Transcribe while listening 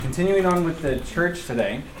continuing on with the church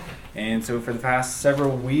today. And so for the past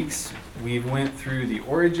several weeks, we've went through the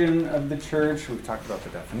origin of the church. We've talked about the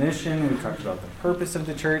definition. We've talked about the purpose of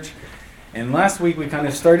the church. And last week, we kind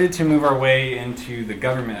of started to move our way into the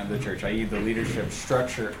government of the church, i.e. the leadership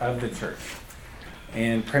structure of the church.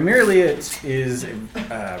 And primarily it is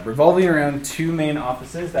revolving around two main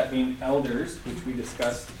offices, that being elders, which we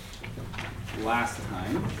discussed last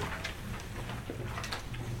time.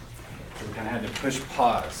 So we kind of had to push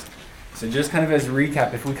pause. So just kind of as a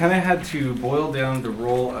recap, if we kind of had to boil down the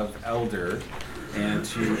role of elder and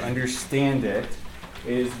to understand it,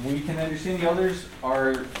 is we can understand the elders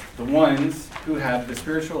are the ones who have the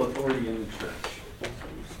spiritual authority in the church.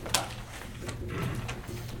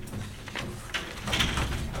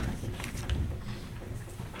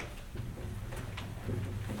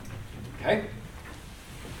 Okay.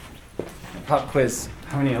 Pop quiz.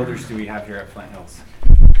 How many elders do we have here at Flint Hills?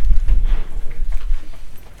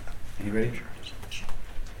 Anybody?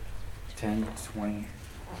 10, 20?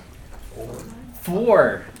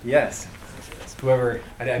 4. Yes. Whoever,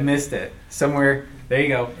 I missed it. Somewhere, there you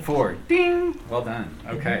go. 4. Ding! Well done.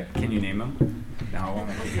 Okay. Can you name them? No, I won't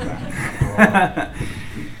make you do that.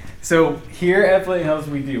 So here at Flint Hills,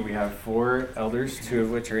 we have 4 elders, 2 of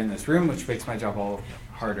which are in this room, which makes my job all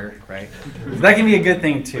harder, right? That can be a good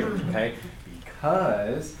thing too, okay?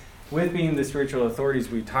 Because with being the spiritual authorities,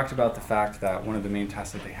 we talked about the fact that one of the main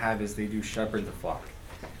tasks that they have is they do shepherd the flock.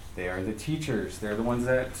 They are the teachers. They're the ones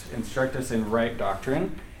that instruct us in right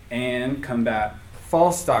doctrine and combat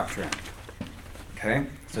false doctrine. Okay?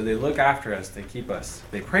 So they look after us. They keep us.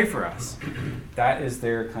 They pray for us. That is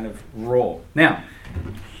their kind of role. Now,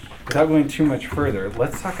 without going too much further,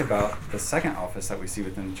 let's talk about the second office that we see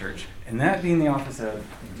within the church, and that being the office of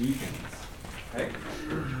deacons. Okay?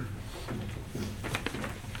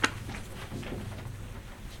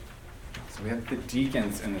 So we have the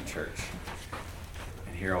deacons in the church.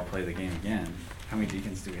 And here I'll play the game again. How many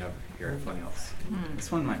deacons do we have here at Flint Hills?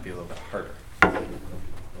 This one might be a little bit harder.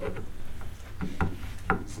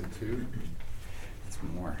 Is it 2? It's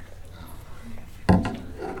more.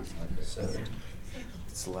 7.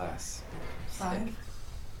 It's less. 5.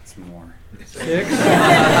 It's more. 6.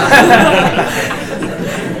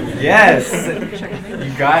 Yes,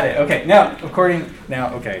 you got it. Okay,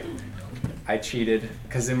 okay. I cheated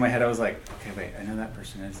because in my head I was like, okay, wait, I know that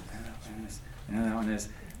person is. I know that one is. I know that one is.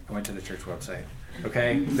 I went to the church website.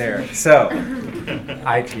 Okay, there. So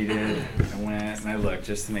I cheated. I went and I looked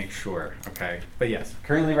just to make sure. Okay, but yes,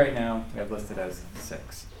 currently right now we have listed as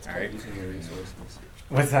 6. All right. Using your resources.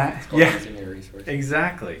 What's that? Yeah. Using your resources.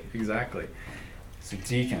 Exactly. So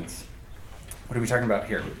deacons. What are we talking about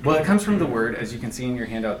here? Well, it comes from the word, as you can see in your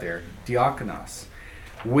handout there, diakonos,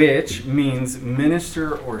 which means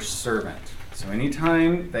minister or servant. So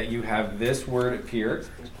anytime that you have this word appear,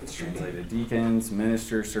 it's translated deacons,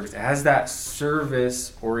 ministers, servants. It has that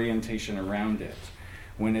service orientation around it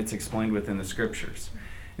when it's explained within the scriptures.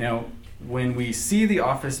 Now, when we see the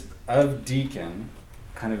office of deacon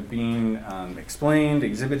kind of being explained,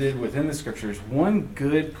 exhibited within the scriptures, one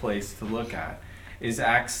good place to look at is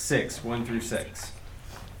Acts 6, 1 through 6.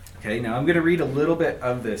 Okay, now I'm going to read a little bit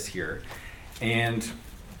of this here. And,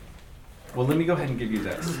 well, let me go ahead and give you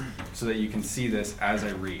this so that you can see this as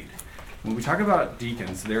I read. When we talk about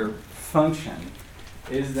deacons, their function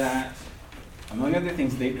is that, among other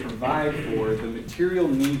things, they provide for the material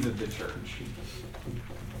needs of the church.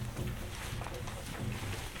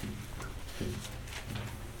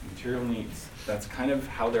 Material needs. That's kind of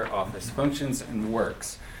how their office functions and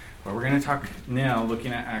works. But we're going to talk now,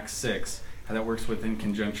 looking at Acts 6, how that works within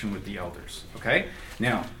conjunction with the elders. Okay?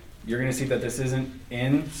 Now, you're going to see that this isn't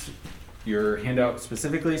in your handout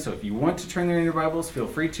specifically, so if you want to turn there in your Bibles, feel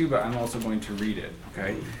free to, but I'm also going to read it.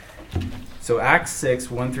 Okay? So Acts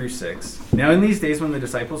 6, 1 through 6. Now in these days when the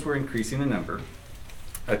disciples were increasing in number,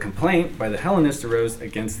 a complaint by the Hellenists arose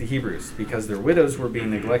against the Hebrews, because their widows were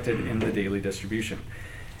being neglected in the daily distribution.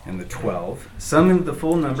 And the 12 summoned the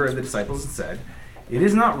full number of the disciples and said, "It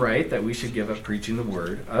is not right that we should give up preaching the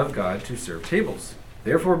word of God to serve tables.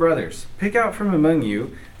 Therefore, brothers, pick out from among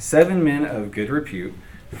you 7 men of good repute,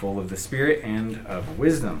 full of the Spirit and of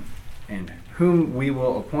wisdom, and whom we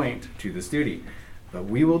will appoint to this duty. But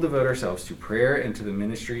we will devote ourselves to prayer and to the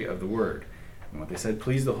ministry of the word." And what they said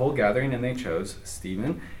pleased the whole gathering, and they chose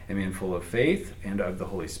Stephen, a man full of faith and of the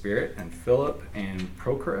Holy Spirit, and Philip and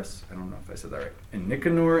Prochorus, I don't know if I said that right, and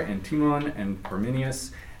Nicanor and Timon and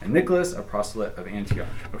Parmenius, and Nicholas, a proselyte of Antioch.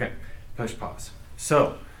 Okay, push pause.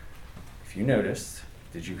 So, if you noticed,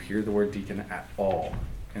 did you hear the word deacon at all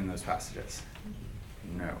in those passages?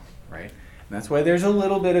 No, right? And that's why there's a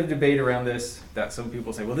little bit of debate around this, that some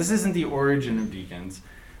people say, well, this isn't the origin of deacons.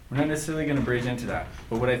 We're not necessarily going to bridge into that.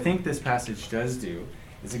 But what I think this passage does do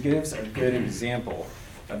is it gives a good example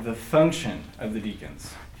of the function of the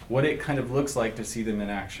deacons, what it kind of looks like to see them in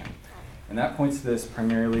action. And that points to this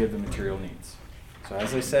primarily of the material needs. So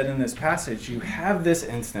as I said in this passage, you have this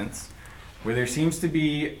instance where there seems to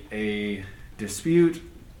be a dispute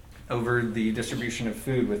over the distribution of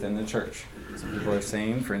food within the church. Some people are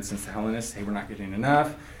saying, for instance, the Hellenists, hey, we're not getting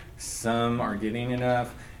enough. Some are getting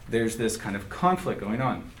enough. There's this kind of conflict going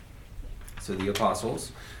on. So the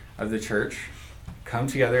apostles of the church come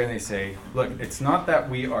together and they say, look, it's not that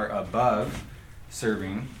we are above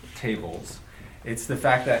serving tables. It's the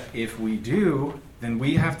fact that if we do, then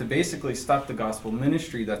we have to basically stop the gospel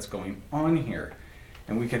ministry that's going on here.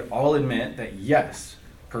 And we could all admit that, yes,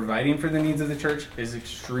 providing for the needs of the church is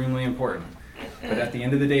extremely important. But at the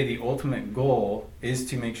end of the day, the ultimate goal is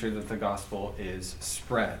to make sure that the gospel is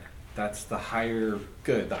spread. That's the higher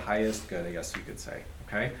good, the highest good, I guess you could say.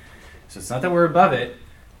 Okay? So it's not that we're above it,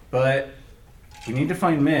 but we need to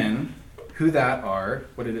find men who that are,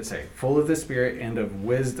 what did it say? Full of the Spirit and of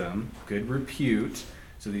wisdom, good repute.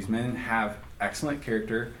 So these men have excellent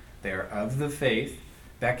character. They are of the faith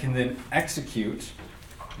that can then execute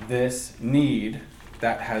this need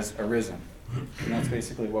that has arisen. And that's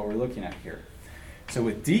basically what we're looking at here. So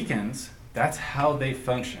with deacons, that's how they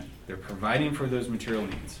function. They're providing for those material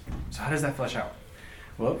needs. So how does that flesh out?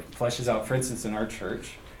 Well, it fleshes out, for instance, in our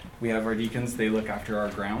church, we have our deacons, they look after our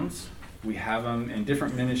grounds. We have them in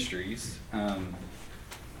different ministries. Let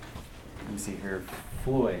me see here.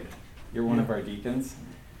 Floyd, you're one of our deacons.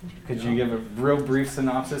 Could you give a real brief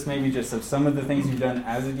synopsis, maybe just of some of the things you've done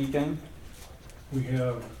as a deacon? We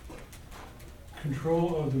have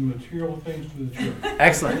control of the material things for the church.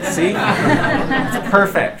 Excellent. See? That's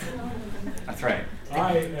perfect. That's right.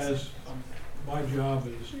 My job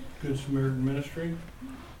is Good Samaritan Ministry,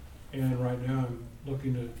 and right now I'm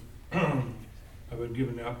looking at, I've been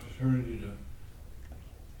given the opportunity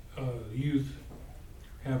to, youth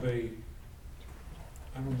have I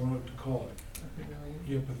don't know what to call it.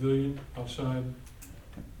 Yeah, pavilion outside. And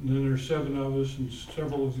then there's 7 of us, and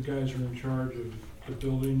several of the guys are in charge of the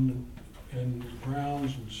building and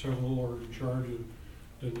grounds, and several are in charge of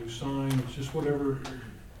the new sign. It's just whatever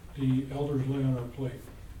the elders lay on our plate.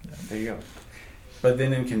 There you go. But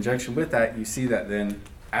then in conjunction with that, you see that then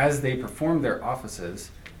as they perform their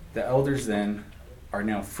offices, the elders then are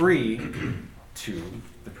now free to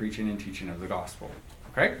the preaching and teaching of the gospel.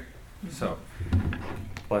 Okay? So,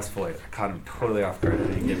 bless Floyd. I caught him totally off guard. I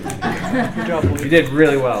didn't give him anything. Good job, Floyd. You did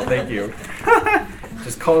really well. Thank you.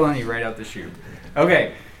 Just called on you right out the chute.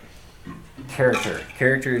 Okay. Character.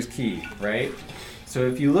 Character is key, right? So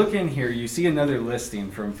if you look in here, you see another listing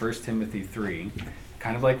from 1 Timothy 3,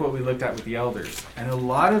 kind of like what we looked at with the elders. And a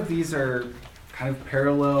lot of these are kind of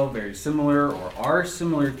parallel, very similar, or are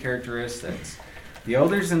similar characteristics. The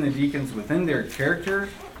elders and the deacons within their character,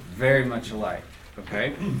 very much alike.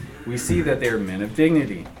 Okay? We see that they're men of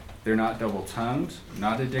dignity. They're not double-tongued,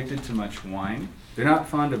 not addicted to much wine. They're not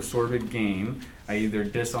fond of sordid gain, i.e. they're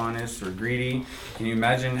dishonest or greedy. Can you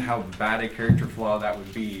imagine how bad a character flaw that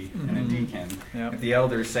would be in a deacon? Yep. If the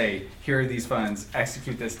elders say, here are these funds,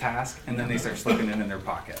 execute this task, and then they start slipping it in their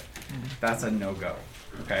pocket. That's a no-go.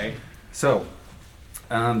 Okay? So,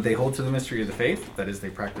 they hold to the mystery of the faith. That is, they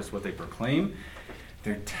practice what they proclaim.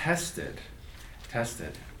 They're tested.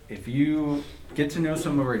 If you get to know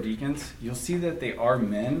some of our deacons, you'll see that they are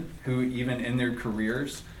men who, even in their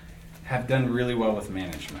careers, have done really well with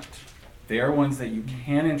management. They are ones that you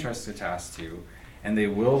can entrust a task to, and they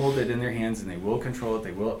will hold it in their hands, and they will control it.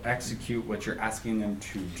 They will execute what you're asking them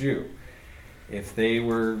to do. If they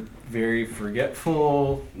were very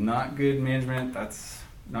forgetful, not good management, that's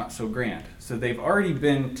not so grand. So they've already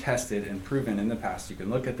been tested and proven in the past. You can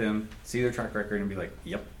look at them, see their track record, and be like,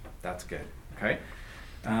 yep, that's good. Okay?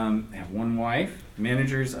 They have one wife,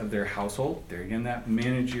 managers of their household. They're again that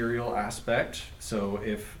managerial aspect. So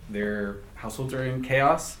if their households are in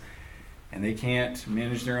chaos and they can't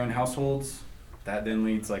manage their own households, that then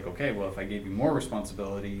leads like, okay, well, if I gave you more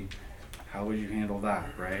responsibility, how would you handle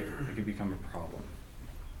that, right? It could become a problem.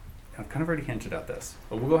 I've kind of already hinted at this,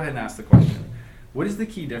 but we'll go ahead and ask the question. What is the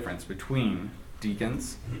key difference between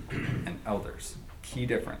deacons and elders? Key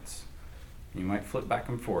difference. You might flip back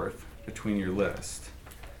and forth between your list.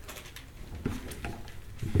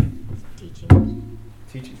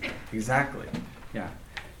 Teaching. Exactly. Yeah.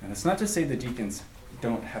 And it's not to say the deacons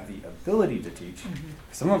don't have the ability to teach.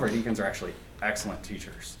 Some of our deacons are actually excellent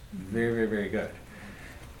teachers. Very, very, very good.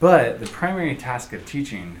 But the primary task of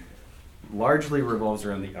teaching largely revolves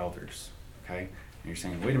around the elders. Okay? And you're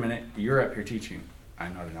saying, wait a minute, you're up here teaching.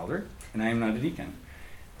 I'm not an elder, and I am not a deacon.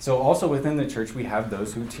 So also within the church, we have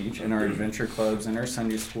those who teach in our adventure clubs and our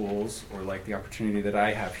Sunday schools, or like the opportunity that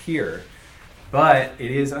I have here. But it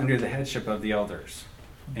is under the headship of the elders.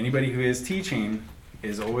 Anybody who is teaching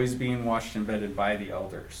is always being watched and vetted by the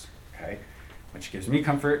elders, okay? Which gives me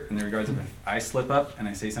comfort in the regards of if I slip up and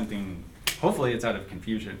I say something, hopefully it's out of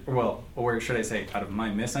confusion, or should I say out of my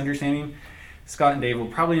misunderstanding, Scott and Dave will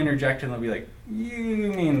probably interject and they'll be like,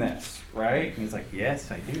 you mean this, right? And he's like, yes,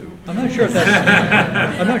 I do. I'm not sure if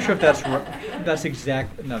that's that's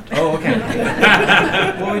exact. No. Oh, okay.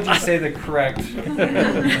 What would you say the correct?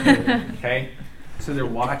 Okay, so they're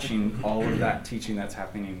watching all of that teaching that's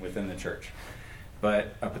happening within the church.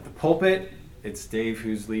 But up at the pulpit, it's Dave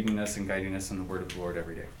who's leading us and guiding us in the word of the Lord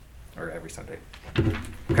every day, or every Sunday.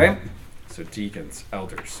 Okay, so deacons,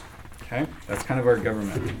 elders. Okay, that's kind of our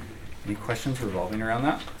government. Any questions revolving around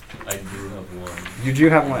that? I do have one. You do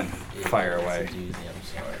have one. It- Fire it's a away. doozy, I'm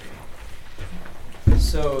sorry.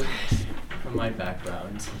 So, from my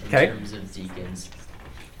background, in Okay. terms of deacons,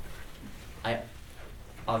 I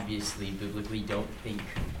obviously biblically don't think,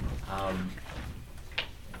 how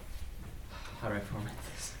do I format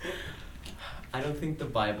this? I don't think the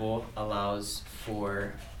Bible allows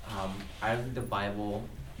for, I don't think the Bible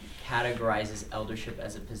categorizes eldership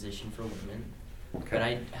as a position for women. But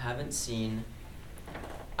I haven't seen,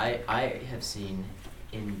 I have seen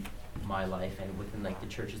in my life and within like the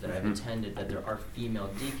churches that I've attended that there are female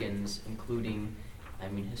deacons, including, I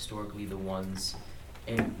mean, historically the ones,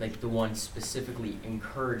 and like the ones specifically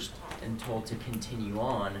encouraged and told to continue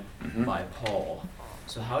on by Paul.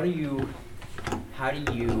 So how do you How do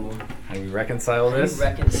we reconcile this?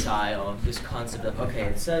 reconcile this concept of, okay,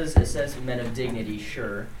 it says men of dignity,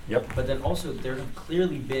 sure. Yep. But then also there have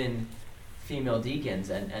clearly been female deacons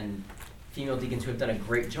and female deacons who have done a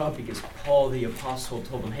great job because Paul the apostle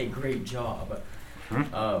told them, hey, great job.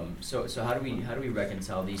 So how do we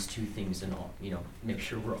reconcile these two things and make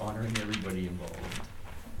sure we're honoring everybody involved?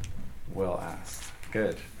 Well asked.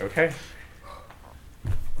 Good. Okay.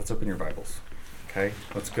 Let's open your Bibles. Okay.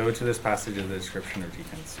 Let's go to this passage of the description of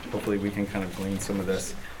deacons. Hopefully we can kind of glean some of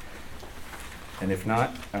this. And if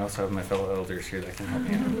not, I also have my fellow elders here that can help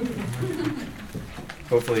me out.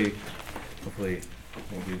 Hopefully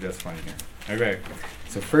we'll do just fine here. Okay.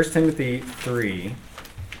 So 1 Timothy 3,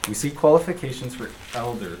 we see qualifications for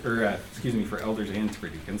for elders and for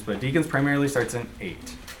deacons, but deacons primarily starts in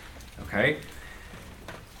 8. Okay.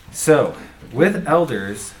 So with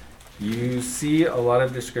elders, you see a lot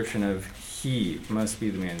of description of he must be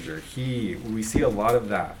the manager. We see a lot of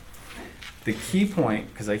that. The key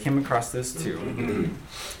point, because I came across this too,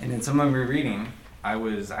 and in some of my reading, I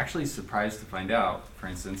was actually surprised to find out, for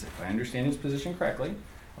instance, if I understand his position correctly,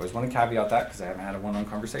 I always want to caveat that because I haven't had a one-on-one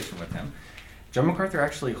conversation with him. John MacArthur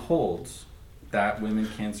actually holds that women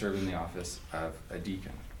can serve in the office of a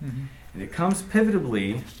deacon. Mm-hmm. And it comes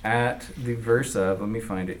pivotably at the verse of, let me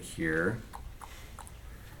find it here.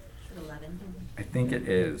 11. I think it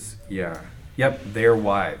is, yeah. Yep, their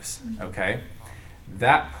wives, okay?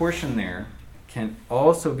 That portion there can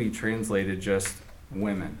also be translated just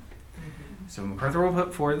women. So MacArthur will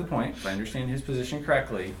put forward the point, if I understand his position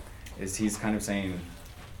correctly, is he's kind of saying,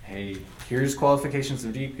 hey, here's qualifications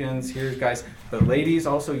of deacons, here's guys, but ladies,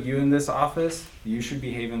 also you in this office, you should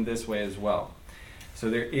behave in this way as well. So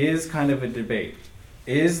there is kind of a debate.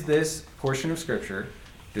 Is this portion of Scripture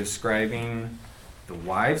describing the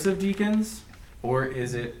wives of deacons, or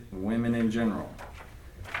is it women in general?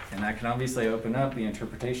 And that can obviously open up the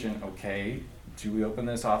interpretation, okay, do we open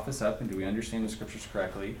this office up and do we understand the Scriptures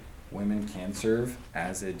correctly? Women can serve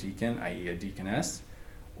as a deacon, i.e. a deaconess,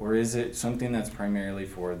 or is it something that's primarily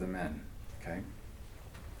for the men? Okay.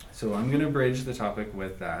 So I'm going to bridge the topic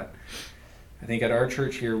with that. I think at our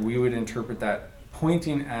church here, we would interpret that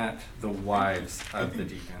pointing at the wives of the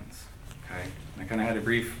deacons. Okay. And I kind of had a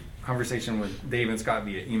brief conversation with Dave and Scott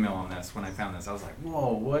via email on this when I found this. I was like,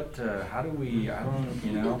 whoa, what, how do we, I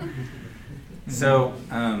don't. So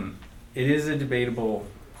it is a debatable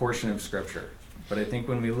portion of Scripture. But I think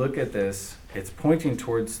when we look at this, it's pointing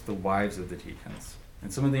towards the wives of the deacons.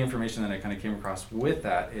 And some of the information that I kind of came across with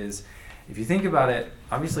that is, if you think about it,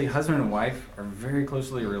 obviously husband and wife are very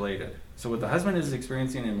closely related. So what the husband is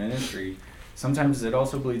experiencing in ministry, sometimes it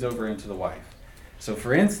also bleeds over into the wife. So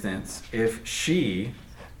for instance, if she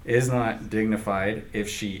is not dignified, if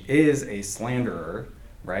she is a slanderer,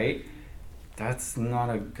 right? That's not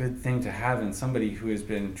a good thing to have in somebody who has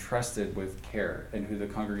been trusted with care and who the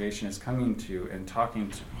congregation is coming to and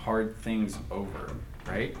talking hard things over,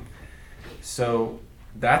 right? So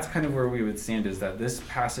that's kind of where we would stand, is that this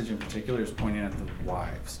passage in particular is pointing at the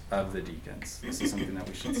wives of the deacons. This is something that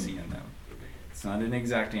we should see in them. It's not an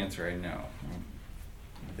exact answer, I know.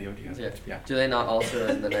 Leo, do you have Yeah. Yeah. Do they not also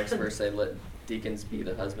in the next verse say, let deacons be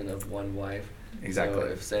the husband of one wife? Exactly. So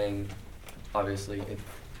if saying, obviously, if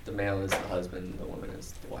the male is the husband, the woman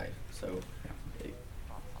is the wife. So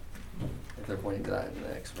if they're pointing to that in the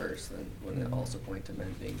next verse, then wouldn't it also point to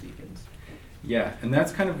men being deacons? Yeah, and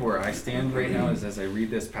that's kind of where I stand right now is as I read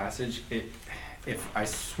this passage, if I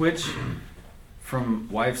switch from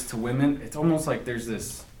wives to women, it's almost like there's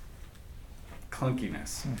this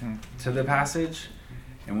clunkiness to the passage.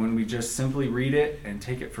 And when we just simply read it and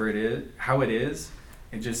take it for how it is,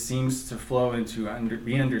 it just seems to flow into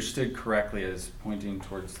be understood correctly as pointing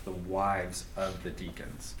towards the wives of the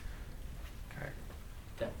deacons. Okay.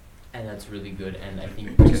 And that's really good, and I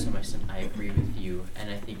think to some extent I agree with you. And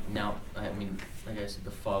I think now, I mean, like I said,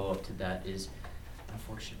 the follow-up to that is,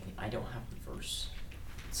 unfortunately, I don't have the verse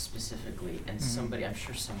specifically, and I'm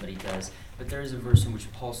sure somebody does, but there is a verse in which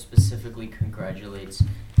Paul specifically congratulates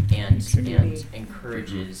and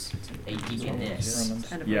encourages a deaconess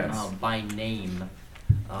Yes. by name.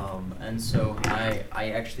 And so I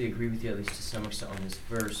actually agree with you, at least to some extent, on this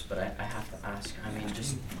verse, but I have to ask, I mean,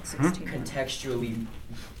 just contextually,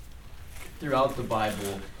 throughout the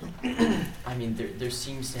Bible, I mean, there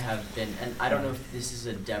seems to have been, and I don't know if this is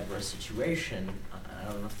a Deborah situation, I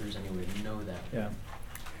don't know if there's any way to know that. Yeah.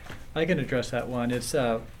 I can address that one. It's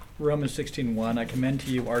Romans 16:1. I commend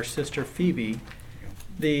to you our sister Phoebe.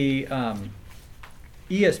 The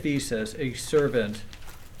ESV says a servant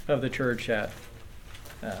of the church at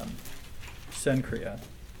Cenchrea.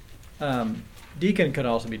 Deacon could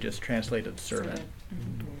also be just translated servant.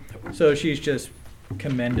 So she's just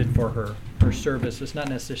commended for her service. It's not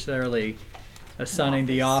necessarily assigning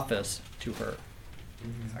the office to her.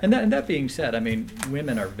 And that being said, I mean,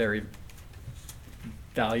 women are very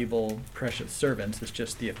valuable, precious servants. It's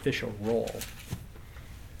just the official role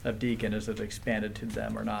of deacon, is it expanded to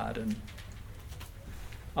them or not? And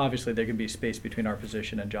obviously there can be space between our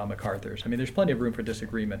position and John MacArthur's. I mean, there's plenty of room for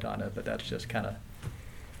disagreement on it, but that's just kind of,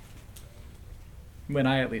 when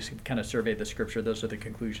I at least kind of surveyed the scripture, those are the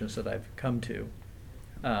conclusions that I've come to.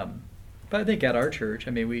 But I think at our church,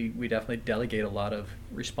 I mean, we definitely delegate a lot of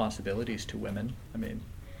responsibilities to women. I mean,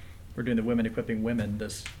 we're doing the Women Equipping Women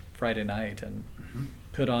this Friday night, and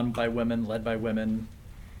put on by women, led by women,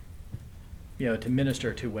 to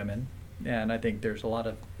minister to women. And I think there's a lot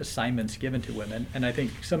of assignments given to women. And I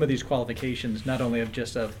think some of these qualifications, not only of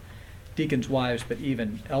deacons' wives, but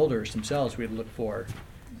even elders themselves, we'd look for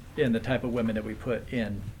in the type of women that we put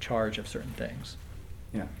in charge of certain things.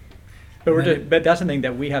 Yeah. But that's something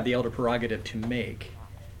that we have the elder prerogative to make.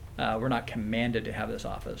 We're not commanded to have this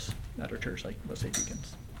office at our church, like, let's say,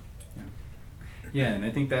 deacons. Yeah, and I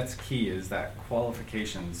think that's key, is that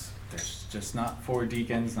qualifications, there's just not for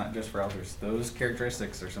deacons, not just for elders. Those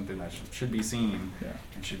characteristics are something that should be seen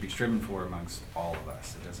and should be striven for amongst all of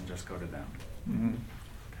us. It doesn't just go to them. Mm-hmm.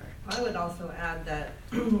 Okay. I would also add that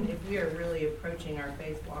if we are really approaching our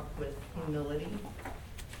faith walk with humility,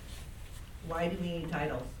 why do we need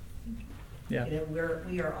titles? Yeah.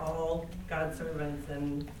 We are all God's servants,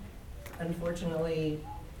 and unfortunately,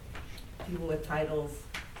 people with titles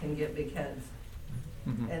can get big heads.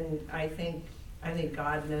 Mm-hmm. And I think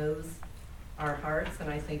God knows our hearts, and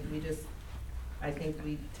I think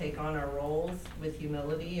we take on our roles with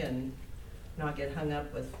humility and not get hung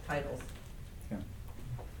up with titles. Yeah.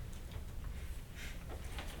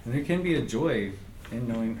 And there can be a joy in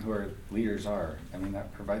knowing who our leaders are. I mean,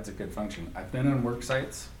 that provides a good function. I've been on work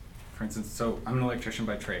sites, for instance, so I'm an electrician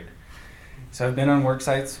by trade. So I've been on work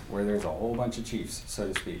sites where there's a whole bunch of chiefs,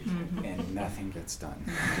 so to speak, and nothing gets done.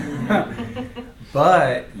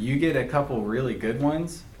 But you get a couple really good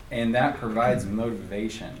ones, and that provides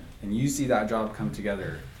motivation. And you see that job come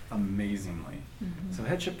together amazingly. Mm-hmm. So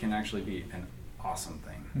headship can actually be an awesome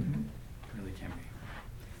thing. Mm-hmm. It really can be.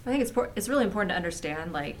 I think it's really important to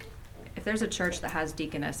understand, like, if there's a church that has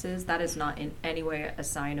deaconesses, that is not in any way a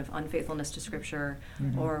sign of unfaithfulness to Scripture,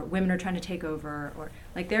 or women are trying to take over, or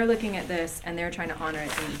like they're looking at this and they're trying to honor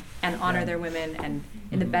it and honor their women and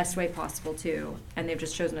in the best way possible too. And they've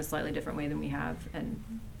just chosen a slightly different way than we have. And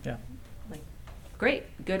like, great,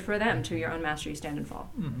 good for them. To your own master you stand and fall.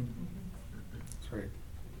 Mm-hmm. That's right.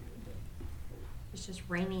 It's just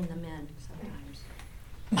reining them in sometimes.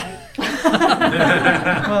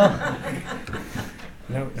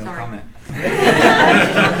 Well, No Sorry. comment.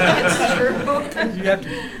 It's true. you have to,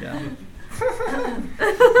 yeah.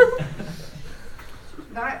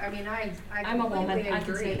 I'm a woman, I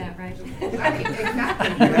can say that, right?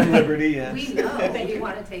 Exactly. You have liberty, yes. We know that you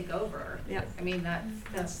want to take over. Yeah. I mean,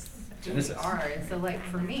 that's who we Genesis. are. And so, like,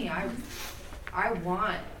 for me, I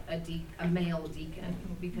want a male deacon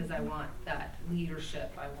because I want that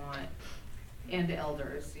leadership. I want and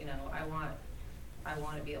elders, you know, I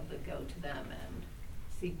want to be able to go to them and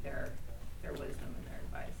seek their wisdom and their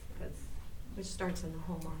advice, because Which starts in the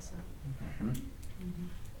home also.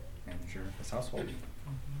 Manager of his household.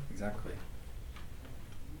 Exactly.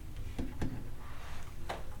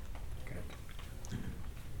 Good.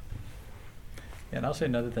 And I'll say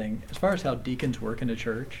another thing, as far as how deacons work in a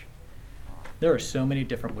church, there are so many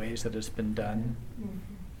different ways that it's been done.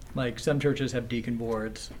 Like some churches have deacon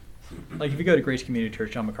boards. Like if you go to Grace Community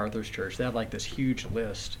Church, John MacArthur's church, they have like this huge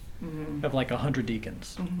list of like 100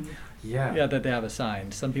 deacons. Yeah. That they have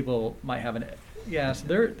assigned. Some people might have so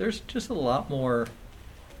there's just a lot more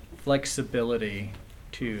flexibility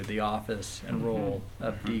to the office and role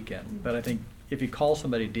of deacon. But I think if you call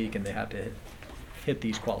somebody deacon, they have to hit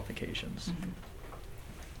these qualifications.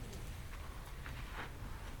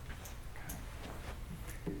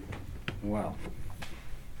 Well,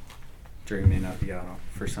 Jerry may not be out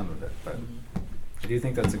for some of it, but I do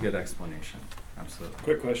think that's a good explanation. Absolutely.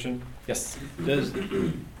 Quick question. Yes. Does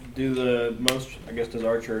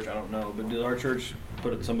our church, I don't know, but does our church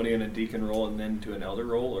put somebody in a deacon role and then to an elder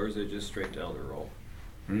role, or is it just straight to elder role?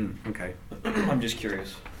 Okay. I'm just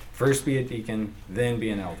curious. First be a deacon, then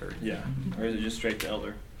be an elder. Yeah. Or is it just straight to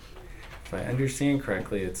elder? If I understand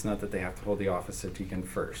correctly, it's not that they have to hold the office of deacon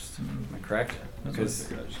first. Am I correct? Because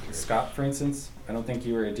Scott, for instance, I don't think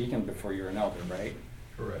you were a deacon before you were an elder, right?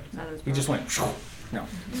 Correct. You just went, no.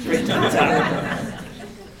 I'm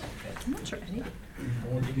not sure any.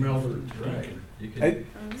 I want some elders, right? Did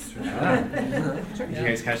you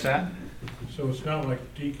guys catch that? So it's not like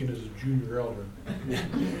deacon is a junior elder.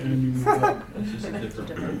 And you move up. It's just a different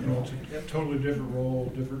You know, it's a totally different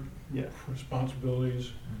role, different Yeah.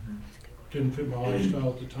 responsibilities. Didn't fit my lifestyle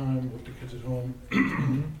at the time with the kids at home.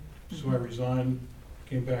 So I resigned,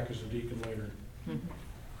 came back as a deacon later.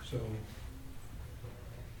 So,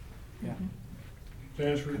 Yeah. does that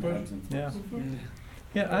answer your question? Yeah.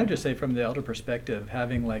 Yeah, I'd just say from the elder perspective,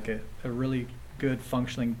 having like a really good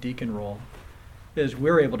functioning deacon role is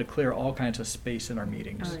we're able to clear all kinds of space in our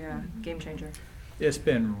meetings. Oh yeah, game changer. It's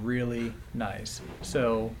been really nice.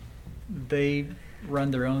 So they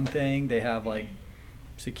run their own thing. They have like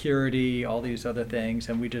security, all these other things,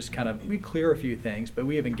 and we just we clear a few things, but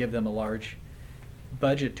we even give them a large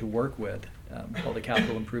budget to work with called the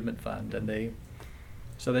Capital Improvement Fund, and they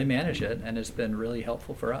manage it, and it's been really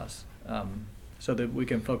helpful for us. So that we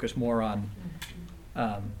can focus more on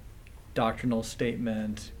doctrinal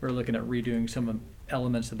statement. We're looking at redoing some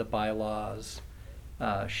elements of the bylaws,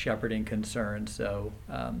 shepherding concerns. So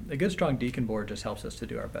a good, strong deacon board just helps us to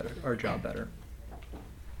do our job better.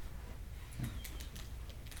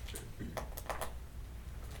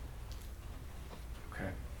 Okay.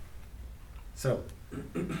 So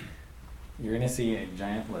you're going to see a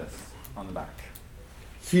giant list on the back.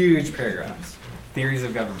 Huge paragraphs. Theories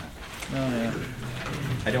of government. Oh, yeah.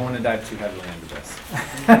 I don't want to dive too heavily into this.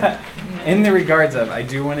 In the regards of, I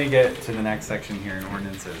do want to get to the next section here in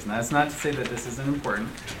ordinances. And that's not to say that this isn't important,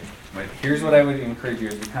 but here's what I would encourage you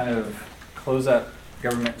as we kind of close up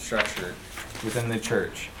government structure within the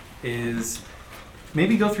church is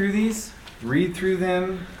maybe go through these, read through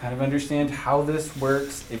them, kind of understand how this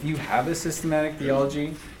works. If you have a systematic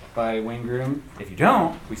theology by Wayne Grudem, if you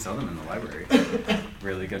don't, we sell them in the library.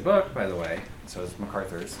 Really good book, by the way. So is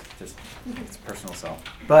MacArthur's, just it's personal sell.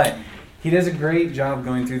 But he does a great job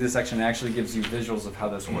going through this section and actually gives you visuals of how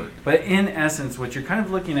this works. But in essence, what you're kind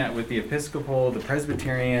of looking at with the Episcopal, the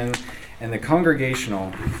Presbyterian, and the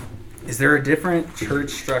Congregational is there are different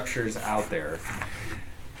church structures out there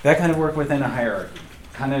that kind of work within a hierarchy.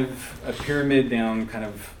 Kind of a pyramid down kind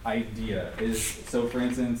of idea is, so for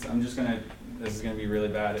instance, this is going to be really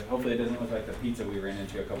bad. Hopefully it doesn't look like the pizza we ran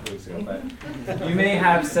into a couple weeks ago, but you may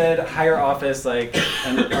have said higher office like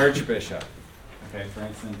an archbishop. Okay, for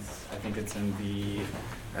instance, I think it's in the,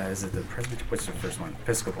 is it the Presbyterian, what's the first one?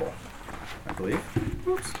 Episcopal, I believe.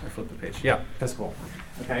 Oops, I flipped the page. Yeah, Episcopal.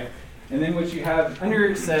 Okay, and then what you have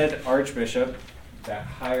under said archbishop, that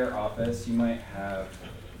higher office, you might have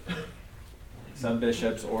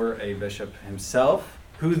sub-bishops or a bishop himself,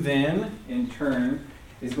 who then, in turn,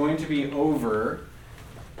 is going to be over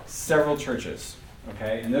several churches,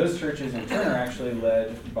 okay? And those churches in turn are actually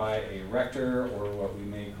led by a rector or what we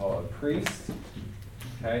may call a priest,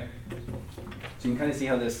 okay? So you can kind of see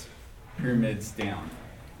how this pyramid's down.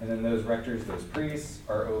 And then those rectors, those priests,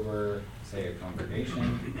 are over, say, a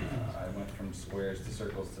congregation. I went from squares to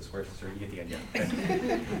circles to squares to circles. You get the idea.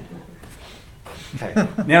 Okay.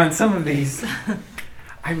 Now in some of these,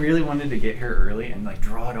 I really wanted to get here early and like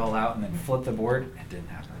draw it all out and then flip the board. It didn't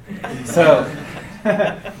happen. So,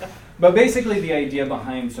 but basically the idea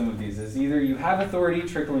behind some of these is either you have authority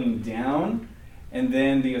trickling down And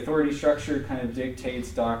then the authority structure kind of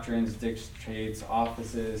dictates doctrines, dictates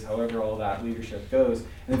offices, however all that leadership goes.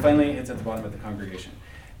 And then finally, it's at the bottom of the congregation.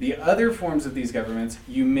 The other forms of these governments,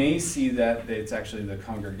 you may see that it's actually the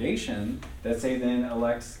congregation that, say, then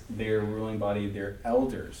elects their ruling body, their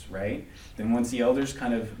elders, right? Then once the elders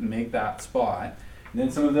kind of make that spot, then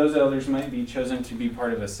some of those elders might be chosen to be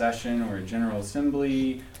part of a session or a general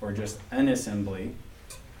assembly or just an assembly.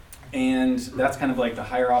 And that's kind of like the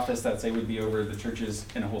higher office that, say, would be over the churches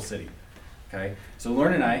in a whole city. Okay, so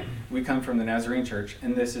Lauren and I, we come from the Nazarene church,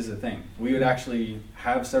 and this is the thing. We would actually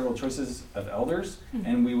have several choices of elders,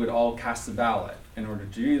 and we would all cast a ballot in order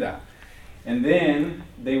to do that. And then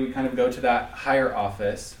they would kind of go to that higher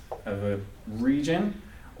office of a region,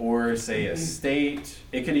 or say a state.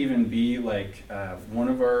 It could even be like one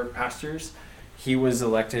of our pastors. He was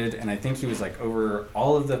elected, and I think he was like over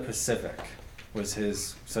all of the Pacific was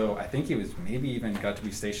his. So I think he was maybe even got to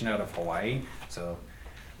be stationed out of Hawaii. So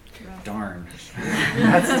darn,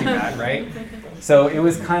 that's too bad, right? So it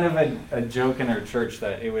was kind of a joke in our church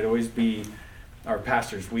that it would always be our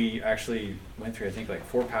pastors. We actually went through, I think, like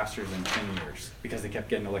 4 pastors in 10 years because they kept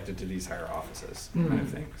getting elected to these higher offices, kind of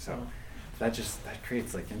thing. So that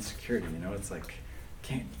creates like insecurity, you know. It's like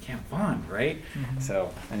you can't bond, right?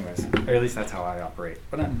 So, anyways, or at least that's how I operate.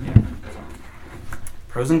 But so.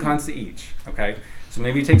 Pros and cons to each. Okay. So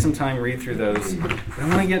maybe take some time, read through those. But I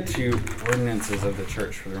want to get to ordinances of the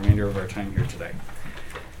church for the remainder of our time here today.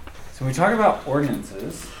 So when we talk about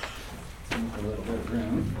ordinances, let's make a little bit of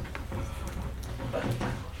room.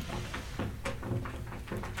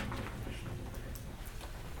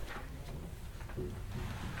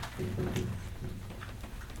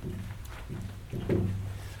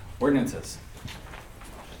 Ordinances.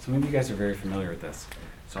 Some of you guys are very familiar with this.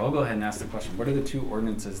 So I'll go ahead and ask the question, what are the 2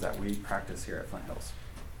 ordinances that we practice here at Flint Hills?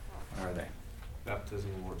 What are they? Baptism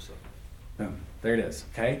and Lord's Supper. Boom. There it is.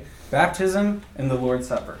 Okay? Baptism and the Lord's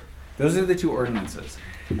Supper. Those are the 2 ordinances.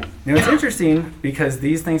 Now it's interesting because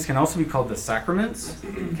these things can also be called the sacraments.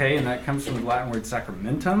 Okay? And that comes from the Latin word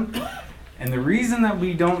sacramentum. And the reason that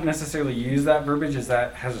we don't necessarily use that verbiage is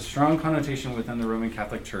that it has a strong connotation within the Roman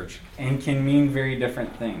Catholic Church and can mean very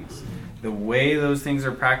different things. The way those things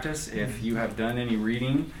are practiced, if you have done any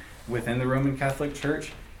reading within the Roman Catholic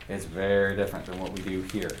Church, it's very different than what we do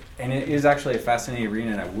here. And it is actually a fascinating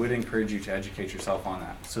reading, and I would encourage you to educate yourself on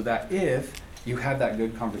that. So that if you have that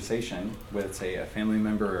good conversation with, say, a family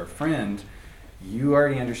member or a friend, you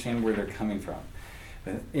already understand where they're coming from.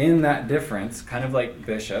 But in that difference, kind of like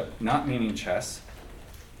bishop, not meaning chess.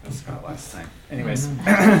 That was Scott last time. Anyways,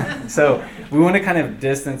 so we want to kind of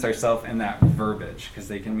distance ourselves in that verbiage because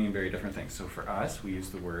they can mean very different things. So for us, we use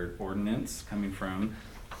the word ordinance coming from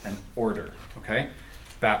an order, okay?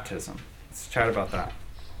 Baptism. Let's chat about that.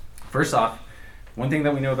 First off, one thing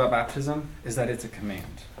that we know about baptism is that it's a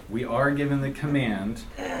command. We are given the command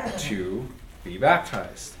to be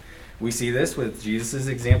baptized. We see this with Jesus'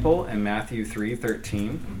 example in Matthew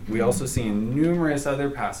 3:13. We also see in numerous other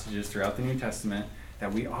passages throughout the New Testament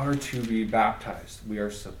that we are to be baptized. We are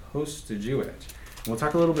supposed to do it. And we'll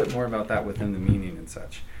talk a little bit more about that within the meaning and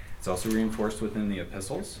such. It's also reinforced within the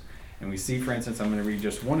epistles. And we see, for instance, I'm going to read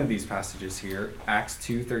just one of these passages here, Acts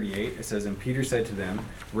 2:38. It says, "And Peter said to them,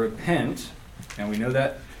 'Repent.'" And we know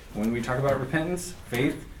that when we talk about repentance,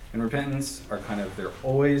 faith and repentance are they're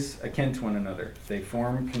always akin to one another. They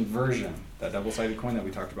form conversion, that double-sided coin that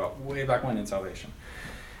we talked about way back when in salvation.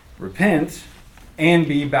 Repent and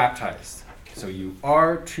be baptized. So you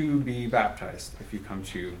are to be baptized if you come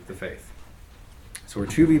to the faith. So we're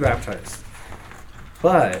to be baptized.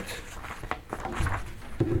 But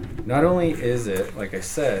not only is it, like I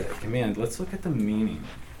said, a command, let's look at the meaning.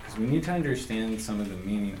 Because we need to understand some of the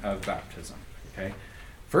meaning of baptism. Okay?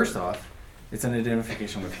 First off, it's an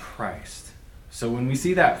identification with Christ. So when we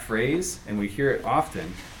see that phrase, and we hear it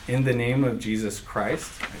often, "in the name of Jesus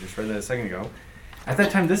Christ," I just read that a second ago, at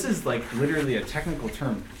that time, this is like literally a technical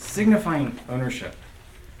term signifying ownership.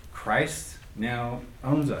 Christ now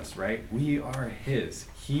owns us, right? We are his.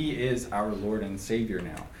 He is our Lord and Savior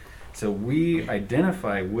now. So we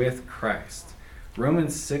identify with Christ.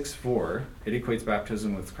 Romans 6:4, it equates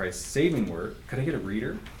baptism with Christ's saving work. Could I get a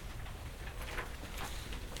reader?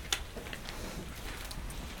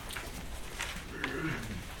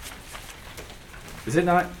 Is it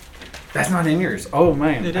not? That's not in yours. Oh,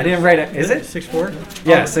 man. I didn't write it. Is it? 6:4?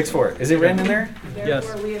 Yeah, 6:4. Is it written in there? Yes.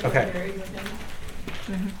 Therefore, we have Okay. been buried with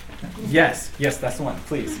him. Yes, that's the one.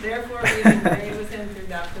 Please. Therefore, we have been buried with him through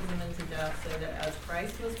baptism into death, so that as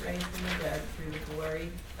Christ was raised from the dead through the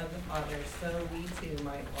glory of the Father, so we too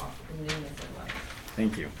might walk in newness of life.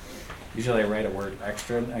 Thank you. Usually I write a word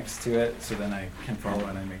extra next to it, so then I can follow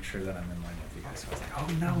and I make sure that I'm in line with you guys. I was like, oh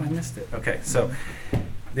no, I missed it. Okay, so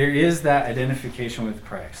there is that identification with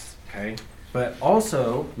Christ, okay? But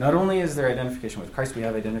also, not only is there identification with Christ, we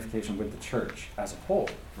have identification with the church as a whole,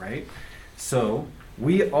 right? So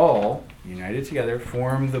we all, united together,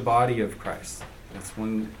 form the body of Christ. That's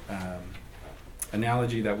one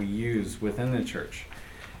analogy that we use within the church.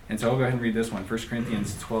 And so I'll go ahead and read this one, 1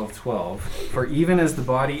 Corinthians 12:12. For even as the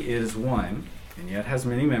body is one, and yet has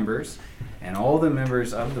many members, and all the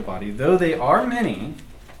members of the body, though they are many,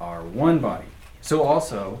 are one body, so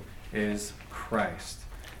also is Christ.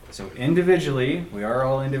 So individually, we are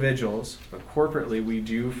all individuals, but corporately we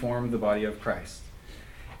do form the body of Christ.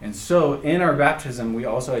 And so in our baptism, we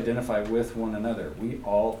also identify with one another. We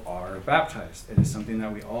all are baptized. It is something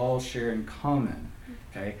that we all share in common.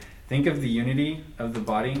 Okay? Think of the unity of the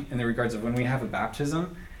body in the regards of when we have a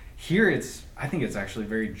baptism. Here I think it's actually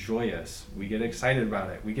very joyous. We get excited about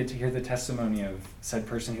it. We get to hear the testimony of said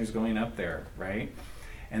person who's going up there, right?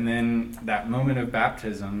 And then that moment of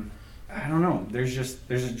baptism, I don't know, there's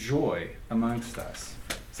a joy amongst us.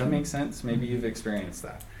 Does that make sense? Maybe you've experienced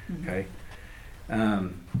that, okay?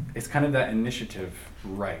 It's kind of that initiative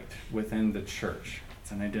right within the church.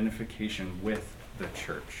 It's an identification with the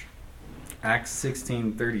church. Acts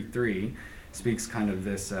 16:33 speaks kind of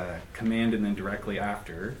this command and then directly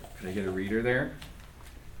after. Could I get a reader there?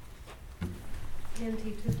 And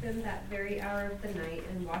he took them that very hour of the night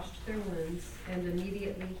and washed their wounds, and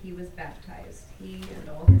immediately he was baptized, he and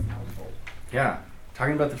all his household. Yeah,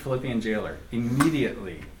 talking about the Philippian jailer.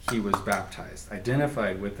 Immediately he was baptized,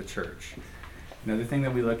 identified with the church. Another thing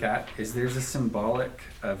that we look at is there's a symbolic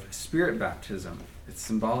of spirit baptism. It's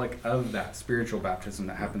symbolic of that spiritual baptism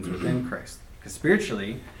that happens within Christ. Because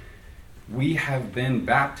spiritually, we have been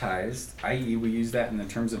baptized, i.e. we use that in the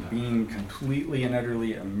terms of being completely and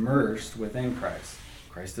utterly immersed within Christ.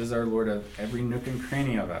 Christ is our Lord of every nook and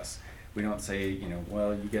cranny of us. We don't say,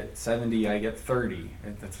 well, you get 70, I get 30.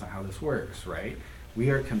 That's not how this works, right? We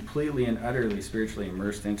are completely and utterly spiritually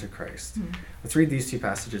immersed into Christ. Mm-hmm. Let's read these two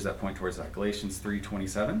passages that point towards that. Galatians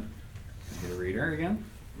 3:27. Get a reader again.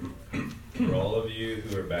 For all of you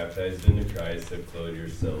who are baptized into Christ have clothed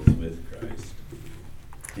yourselves with Christ.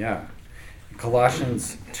 Yeah.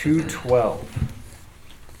 Colossians 2:12.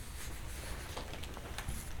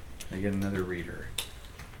 I get another reader.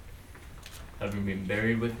 Having been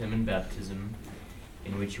buried with him in baptism,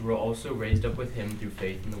 in which you were also raised up with him through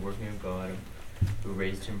faith in the working of God, who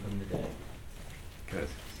raised him from the dead. Good.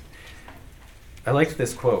 I liked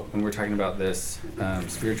this quote when we're talking about this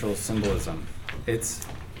spiritual symbolism. It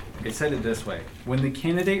said it this way: when the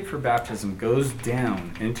candidate for baptism goes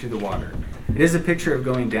down into the water, it is a picture of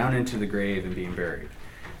going down into the grave and being buried.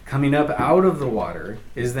 Coming up out of the water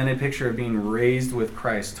is then a picture of being raised with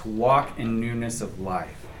Christ to walk in newness of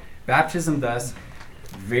life. Baptism thus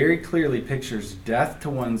very clearly pictures death to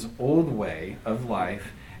one's old way of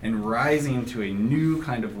life and rising to a new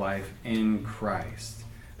kind of life in Christ.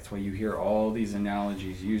 That's why you hear all these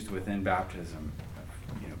analogies used within baptism.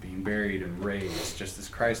 Being buried and raised, just as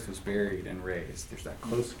Christ was buried and raised. There's that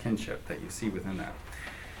close kinship that you see within that.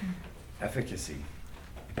 Efficacy.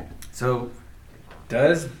 So,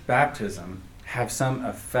 does baptism have some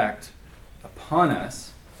effect upon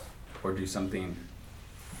us or do something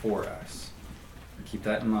for us? Keep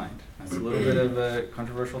that in mind. That's a little bit of a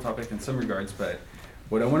controversial topic in some regards, but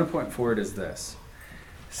what I want to point forward is this.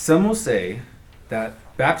 Some will say that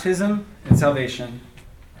baptism and salvation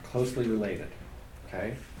are closely related.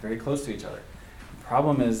 Okay? Very close to each other. The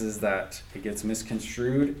problem is that it gets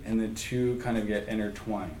misconstrued and the two kind of get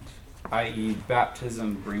intertwined, i.e.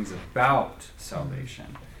 baptism brings about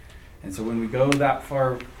salvation. And so when we go that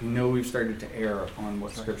far, we know we've started to err upon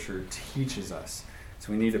what Scripture teaches us.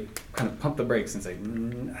 So we need to kind of pump the brakes and say,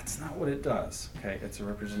 that's not what it does. Okay? It's a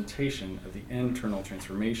representation of the internal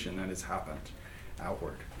transformation that has happened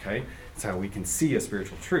outward. Okay? It's how we can see a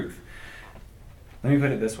spiritual truth. Let me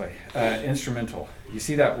put it this way. Instrumental. You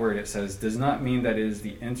see that word, it says, does not mean that it is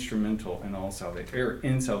the instrumental in all salvation, or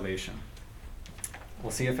in salvation.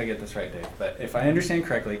 We'll see if I get this right, Dave. But if I understand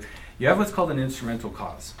correctly, you have what's called an instrumental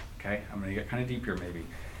cause. Okay? I'm going to get kind of deep here maybe.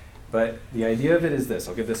 But the idea of it is this.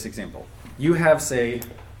 I'll give this example. You have, say,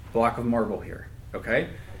 a block of marble here. Okay?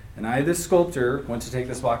 And I, the sculptor, want to take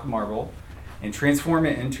this block of marble and transform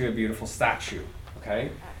it into a beautiful statue.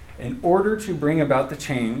 Okay? In order to bring about the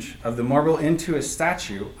change of the marble into a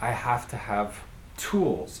statue, I have to have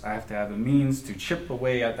tools. I have to have a means to chip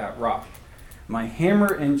away at that rock. My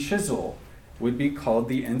hammer and chisel would be called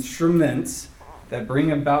the instruments that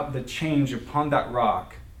bring about the change upon that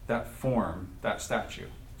rock, that form, that statue.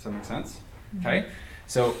 Does that make sense? Mm-hmm. Okay?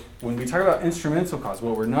 So when we talk about instrumental cause,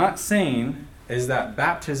 what we're not saying is that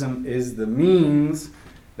baptism is the means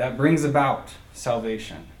that brings about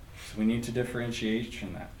salvation. So we need to differentiate.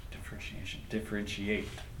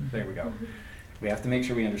 There we go. We have to make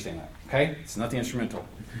sure we understand that. Okay? It's not the instrumental.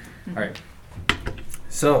 All right.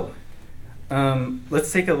 So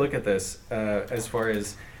let's take a look at this as far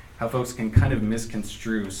as how folks can kind of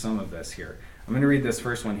misconstrue some of this here. I'm going to read this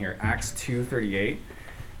first one here. Acts 2:38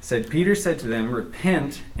 said, Peter said to them,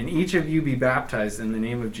 repent, and each of you be baptized in the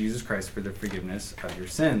name of Jesus Christ for the forgiveness of your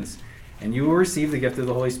sins, and you will receive the gift of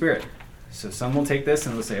the Holy Spirit. So some will take this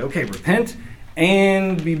and they'll say, okay, repent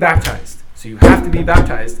and be baptized. So you have to be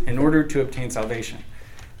baptized in order to obtain salvation.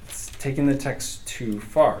 It's taking the text too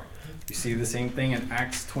far. You see the same thing in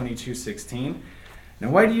Acts 22:16. Now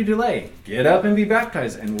why do you delay? Get up and be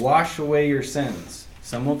baptized and wash away your sins.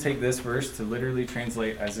 Some will take this verse to literally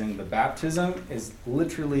translate as in the baptism is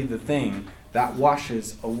literally the thing that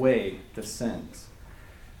washes away the sins.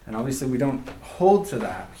 And obviously we don't hold to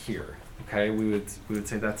that here. Okay, we would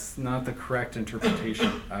say that's not the correct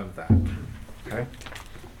interpretation of that. Okay?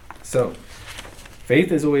 So,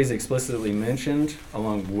 faith is always explicitly mentioned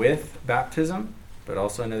along with baptism, but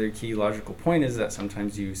also another key logical point is that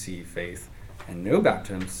sometimes you see faith and no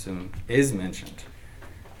baptism is mentioned.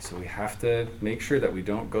 So we have to make sure that we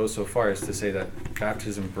don't go so far as to say that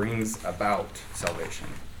baptism brings about salvation.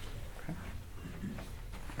 Okay?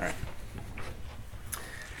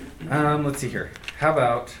 All right. Let's see here. How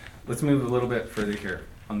about, let's move a little bit further here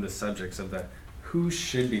on the subjects of the who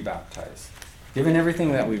should be baptized. Given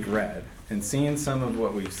everything that we've read and seeing some of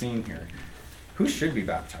what we've seen here, who should be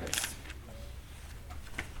baptized?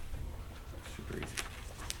 Super easy.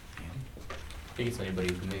 I think it's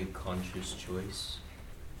anybody who can make a conscious choice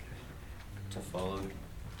to follow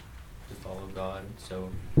God. So,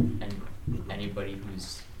 and anybody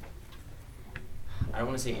who's, I don't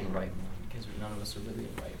want to say in right mind, because none of us are really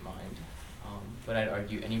in right mind. But I'd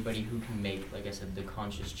argue anybody who can make, like I said, the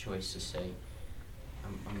conscious choice to say,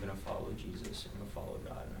 I'm going to follow Jesus, I'm going to follow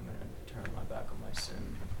God, and I'm going to turn my back on my sin.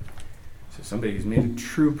 So somebody who's made a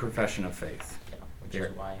true profession of faith. Yeah, which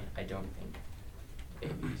is why I don't think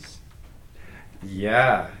babies.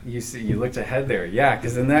 Yeah, you see, you looked ahead there. Yeah,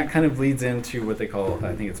 because then that kind of leads into what they call,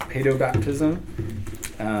 I think it's paedobaptism.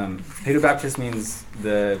 Paedobaptism means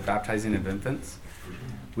the baptizing of infants.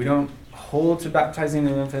 We don't hold to baptizing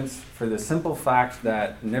of infants for the simple fact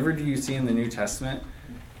that never do you see in the New Testament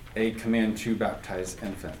a command to baptize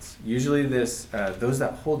infants. Usually this, those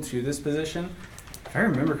that hold to this position, if I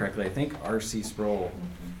remember correctly, I think R.C. Sproul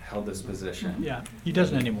held this position. Yeah, he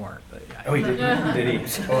doesn't anymore, but yeah. Oh, he did? Did he?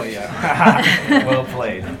 Oh, yeah. Well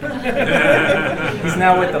played. He's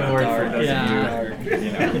now with the Lord for those of you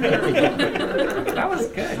that was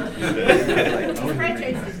good. Fred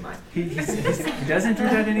changed his mind. He doesn't do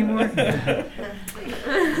that anymore?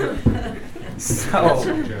 So,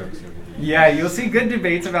 yeah, you'll see good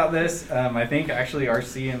debates about this. I think actually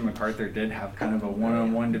R.C. and MacArthur did have kind of a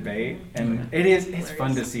one-on-one debate, and it's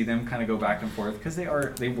fun to see them kind of go back and forth because they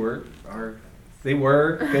were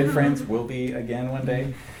good friends, will be again one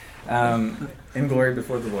day, in glory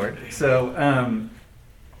before the Lord. So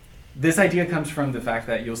this idea comes from the fact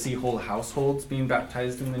that you'll see whole households being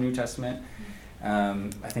baptized in the New Testament.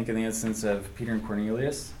 I think in the instance of Peter and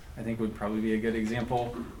Cornelius, I think would probably be a good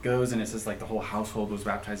example, goes and it says like the whole household was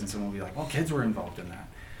baptized, and someone will be like, well, kids were involved in that.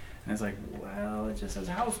 And it's like, well, it just says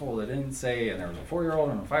household. It didn't say, and there was a 4-year-old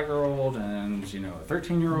and a 5-year-old and, a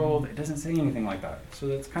 13-year-old. It doesn't say anything like that. So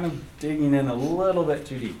it's kind of digging in a little bit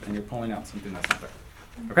too deep, and you're pulling out something that's not there.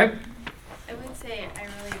 Okay? I would say I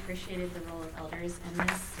really appreciated the role of elders in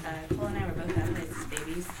this. Cole and I were both baptized as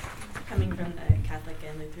babies, coming from the Catholic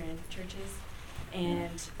and Lutheran churches.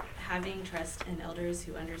 And having trust in elders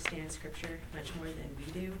who understand Scripture much more than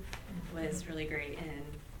we do was really great in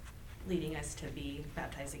leading us to be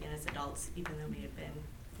baptized again as adults, even though we had been,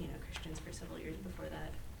 Christians for several years before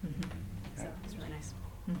that. So it was really nice.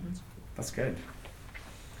 That's good.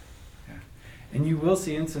 Yeah. And you will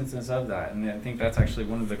see instances of that, and I think that's actually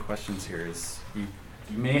one of the questions here is you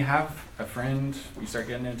may have a friend, you start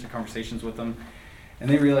getting into conversations with them, and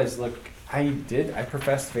they realize, look, I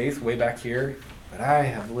professed faith way back here, but I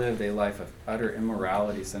have lived a life of utter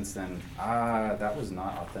immorality since then. That was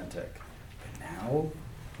not authentic. But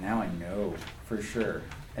now I know for sure.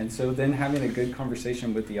 And so then having a good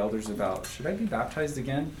conversation with the elders about, should I be baptized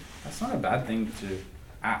again? That's not a bad thing to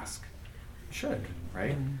ask. You should,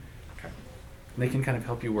 right? Okay. And they can kind of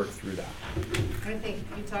help you work through that. I think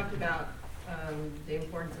you talked about the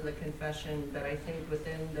importance of the confession, but I think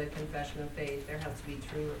within the confession of faith, there has to be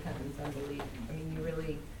true repentance and belief. I mean, you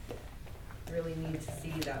really need to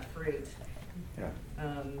see that fruit. Yeah.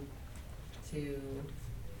 To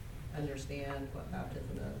understand what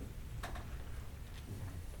baptism is.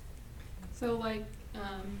 So like,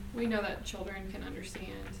 we know that children can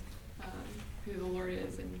understand who the Lord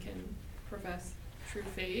is and can profess true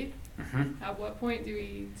faith. Mm-hmm. At what point do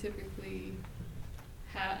we typically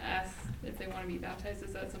ask if they want to be baptized?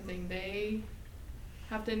 Is that something they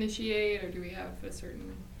have to initiate, or do we have a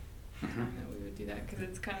certain time that we would do that? Because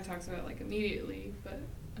it kind of talks about like immediately, but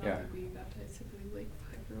I don't think we baptize typically like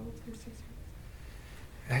 5-year-olds or 6-year-olds.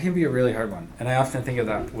 That can be a really hard one. And I often think of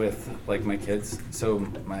that with like my kids. So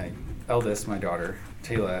my eldest, my daughter,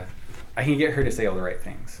 Taylor, I can get her to say all the right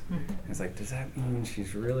things. It's like, does that mean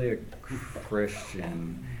she's really a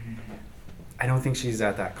Christian? I don't think she's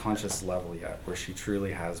at that conscious level yet where she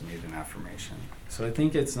truly has made an affirmation. So I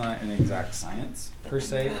think it's not an exact science per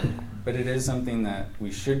se, but it is something that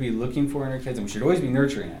we should be looking for in our kids, and we should always be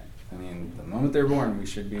nurturing it. I mean, the moment they're born, we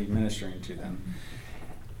should be ministering to them.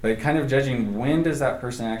 But kind of judging, when does that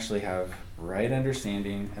person actually have right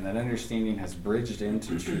understanding, and that understanding has bridged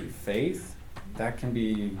into true faith, that can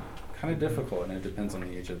be kind of difficult, and it depends on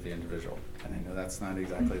the age of the individual. And I know that's not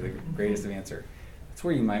exactly the greatest of answer. That's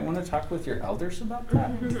where you might want to talk with your elders about that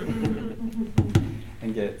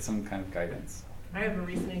and get some kind of guidance. I have a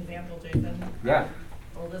recent example, Jason. Yeah.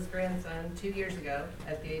 Oldest grandson, 2 years ago,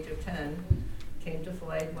 at the age of 10, came to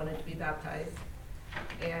Floyd, wanted to be baptized.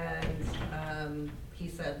 And he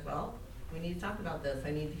said, well, we need to talk about this.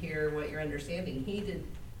 I need to hear what you're understanding.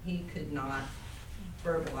 He could not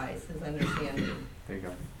verbalize his understanding. There you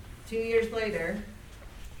go. 2 years later,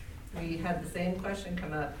 we had the same question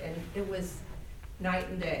come up, and it was night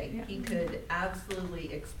and day. Yeah. He could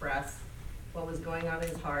absolutely express what was going on in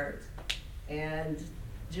his heart, and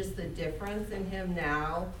just the difference in him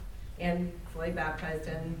now, and Floyd baptized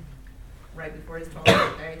him right before his 12th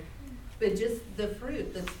birthday, but just the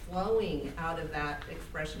fruit that's flowing out of that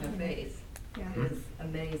expression of faith is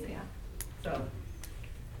amazing. So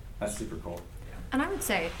that's super cool. And I would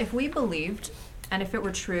say, if we believed, and if it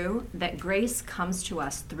were true, that grace comes to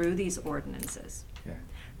us through these ordinances,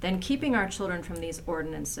 then keeping our children from these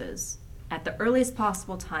ordinances at the earliest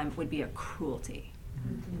possible time would be a cruelty.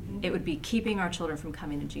 It would be keeping our children from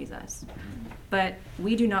coming to Jesus. But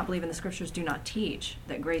we do not believe, and the scriptures do not teach,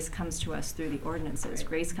 that grace comes to us through the ordinances.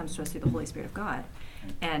 Grace comes to us through the Holy Spirit of God.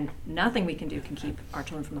 And nothing we can do can keep our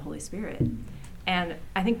children from the Holy Spirit. And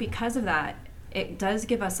I think because of that, it does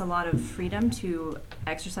give us a lot of freedom to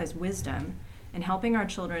exercise wisdom in helping our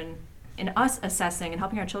children, in us assessing and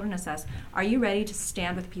helping our children assess, are you ready to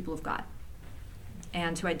stand with the people of God?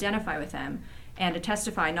 And to identify with them, and to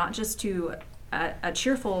testify not just to a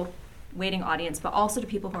cheerful waiting audience, but also to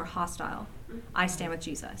people who are hostile. I stand with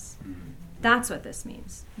Jesus. That's what this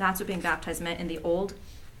means. That's what being baptized meant in the old,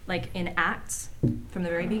 like in Acts, from the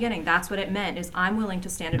very beginning. That's what it meant, is I'm willing to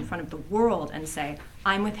stand in front of the world and say,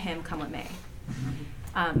 I'm with him, come what may.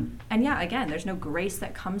 And yeah, again, there's no grace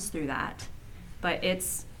that comes through that, but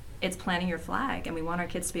it's planting your flag, and we want our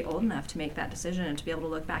kids to be old enough to make that decision and to be able to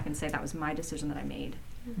look back and say, that was my decision that I made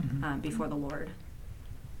before the Lord.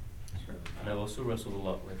 And I've also wrestled a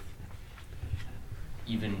lot with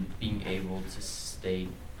even being able to state,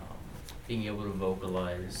 being able to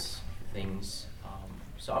vocalize things.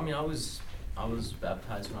 So I mean, I was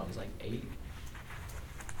baptized when I was like 8,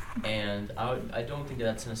 and I don't think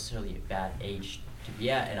that's necessarily a bad age to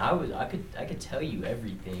be at. And I could tell you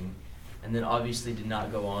everything, and then obviously did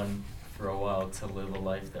not go on for a while to live a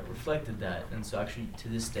life that reflected that. And so actually to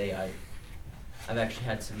this day, I've actually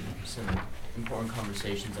had some important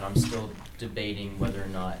conversations, and I'm still debating whether or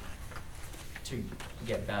not to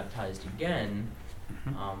get baptized again.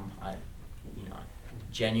 I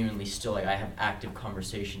genuinely still, like, I have active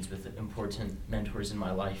conversations with important mentors in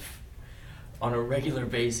my life on a regular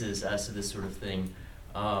basis as to this sort of thing.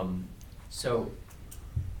 So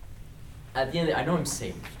at the end of the day, I know I'm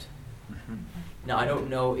saved. Now, I don't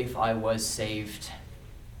know if I was saved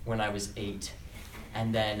when I was 8,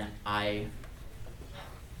 and then I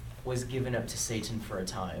was given up to Satan for a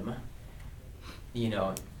time,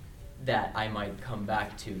 that I might come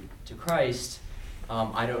back to Christ.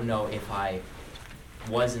 I don't know if I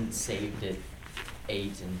wasn't saved at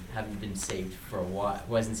 8 and haven't been saved for a while,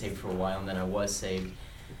 wasn't saved for a while, and then I was saved.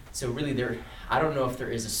 So really, I don't know if there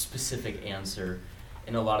is a specific answer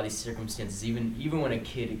in a lot of these circumstances. Even when a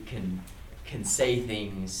kid can say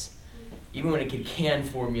things, even when a kid can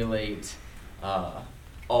formulate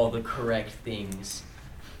all the correct things,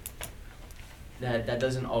 that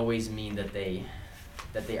doesn't always mean that they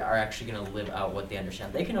are actually going to live out what they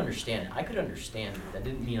understand. They can understand it. I could understand it. That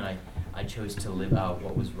didn't mean I chose to live out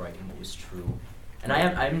what was right and what was true. And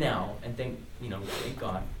I'm now, and thank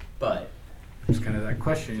God. But there's kind of that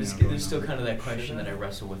question. There's, going there's still on. kind of that question that I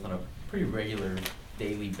wrestle with on a pretty regular,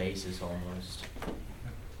 daily basis almost.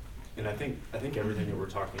 And I think everything that we're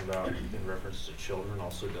talking about in reference to children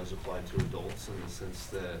also does apply to adults in the sense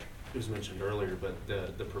that it was mentioned earlier, but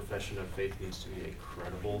the profession of faith needs to be a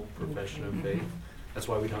credible profession of faith. That's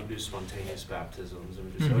why we don't do spontaneous baptisms and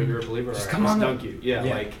we just say, oh, you're a believer, Just all come right, on just up. dunk you. Yeah,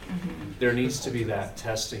 like there needs to be that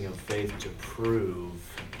testing of faith to prove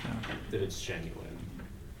that it's genuine.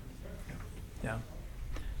 Yeah.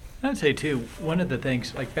 I'd say too, one of the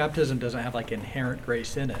things, like baptism doesn't have like inherent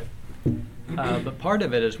grace in it. But part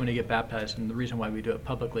of it is when you get baptized, and the reason why we do it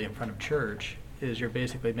publicly in front of church is you're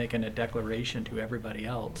basically making a declaration to everybody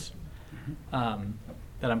else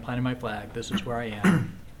that I'm planting my flag, this is where I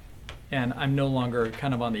am. And I'm no longer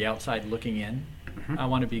kind of on the outside looking in. I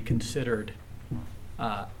want to be considered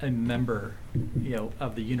a member,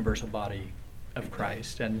 of the universal body of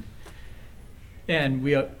Christ. And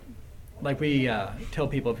we tell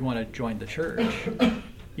people if you want to join the church,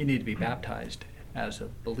 you need to be baptized as a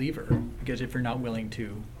believer, because if you're not willing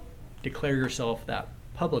to declare yourself that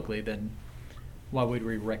publicly, then why would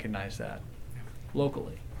we recognize that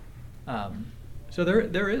locally? So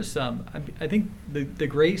there is some, I think the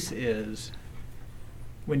grace is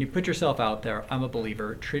when you put yourself out there, I'm a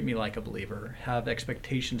believer, treat me like a believer, have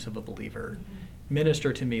expectations of a believer,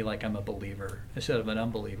 minister to me like I'm a believer instead of an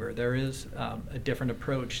unbeliever. There is a different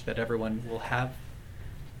approach that everyone will have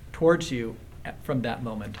towards you from that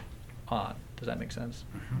moment on. Does that make sense?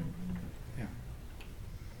 Yeah.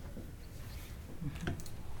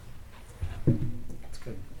 That's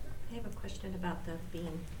good. I have a question about the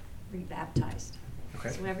being rebaptized. Okay.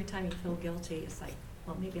 So every time you feel guilty, it's like,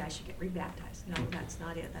 well, maybe I should get rebaptized. No, that's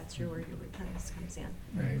not it. That's where your repentance comes in.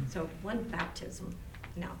 Right. So one baptism,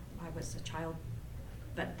 now, I was a child,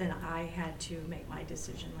 but then I had to make my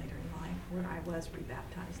decision later in life where I was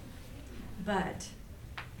rebaptized. But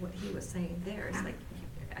what he was saying there is like,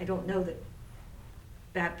 I don't know that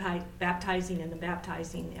baptizing and the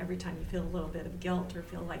baptizing every time you feel a little bit of guilt or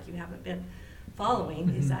feel like you haven't been following,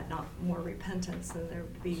 is that not more repentance than there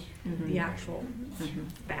would be the actual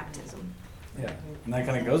baptism? Yeah, and that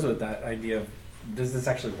kind of goes with that idea of, does this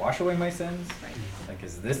actually wash away my sins? Right. Like,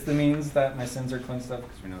 is this the means that my sins are cleansed of?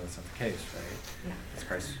 Because we know that's not the case, right? Yeah. It's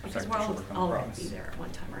Christ's Because we're sacrificial work on all the going to cross. be there at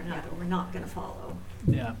one time or another. We're not going to follow.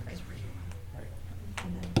 Yeah. Christ. Right.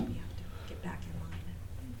 And then we have to get back in line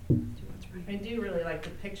and do what's right. I do really like the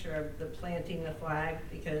picture of the planting the flag,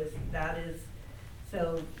 because that is,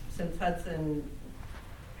 so since Hudson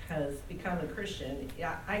has become a Christian,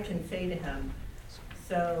 yeah, I can say to him,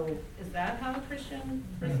 so is that how a Christian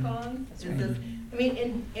responds? That's Is right. this, I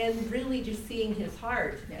mean, and really just seeing his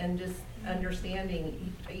heart and just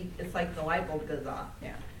understanding, it's like the light bulb goes off.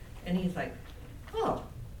 Yeah. And he's like, oh,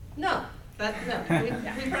 no, we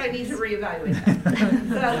probably need to reevaluate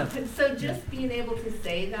that. So just being able to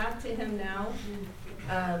say that to him now,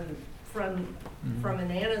 from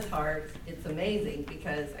Anana's heart, it's amazing,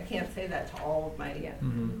 because I can't say that to all of my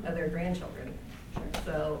other grandchildren.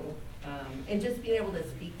 So, and just being able to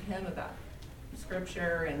speak to him about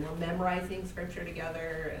scripture, and we're memorizing scripture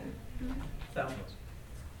together, and so.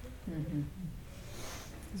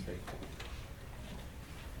 That's very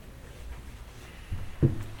cool.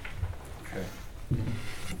 Okay.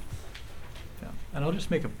 Yeah. And I'll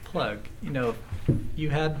just make a plug. You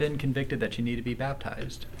have been convicted that you need to be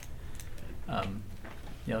baptized.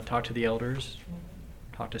 Talk to the elders,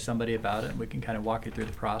 talk to somebody about it, and we can kind of walk you through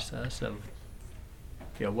the process of,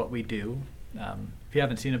 what we do. If you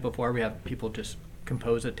haven't seen it before, we have people just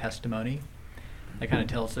compose a testimony that kind of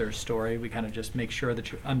tells their story. We kind of just make sure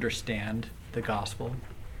that you understand the gospel.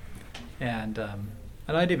 And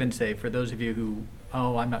I'd even say for those of you who,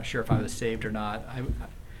 I'm not sure if I was saved or not,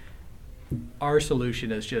 our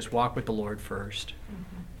solution is just walk with the Lord first.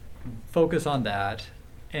 Focus on that,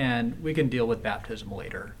 and we can deal with baptism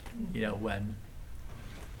later, when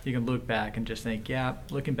you can look back and just think, yeah,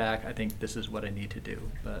 looking back, I think this is what I need to do.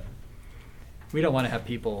 But we don't want to have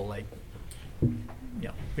people we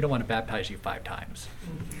don't want to baptize you 5 times.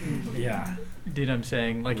 Yeah. Do you know what I'm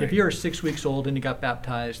saying? Like, Right. if you're 6 weeks old and you got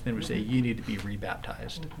baptized, then we say you need to be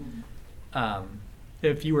rebaptized.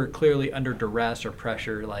 If you were clearly under duress or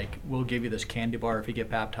pressure, like, we'll give you this candy bar if you get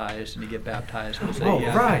baptized, and you get baptized, we'll say,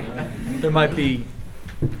 right. there might be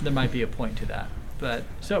a point to that. But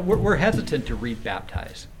so we're hesitant to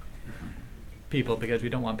rebaptize people because we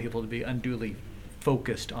don't want people to be unduly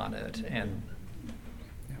focused on it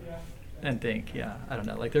and think, I don't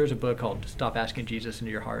know. Like, there's a book called Stop Asking Jesus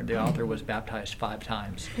Into Your Heart. The author was baptized 5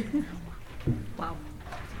 times. Wow.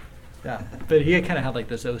 Yeah, but he kind of had like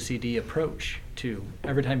this OCD approach to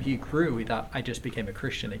every time he grew, he thought, I just became a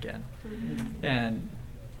Christian again. And,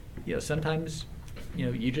 sometimes,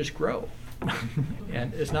 you just grow.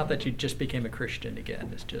 And it's not that you just became a Christian again,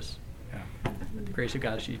 it's just the grace of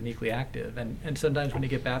God is uniquely active. And sometimes when you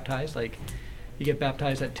get baptized, like you get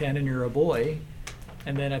baptized at 10 and you're a boy,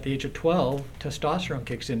 and then at the age of 12, testosterone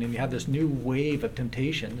kicks in and you have this new wave of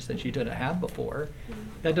temptations that you didn't have before.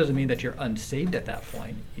 That doesn't mean that you're unsaved at that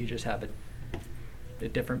point. You just have a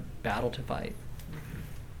different battle to fight.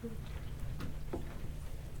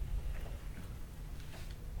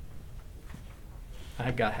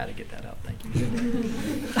 I've got how to get that out. Thank you.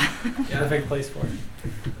 Yeah, perfect place for it.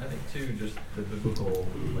 I think too, just the biblical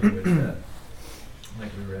language that,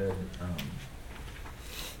 like we read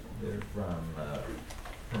there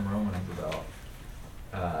from Romans about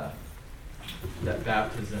that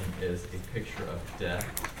baptism is a picture of death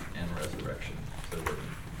and resurrection. So that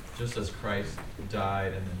just as Christ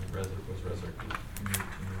died and then was resurrected to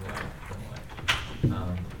new life, eternal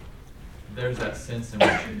life. There's that sense in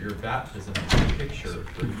which your baptism is a picture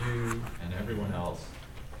for you and everyone else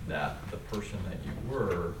that the person that you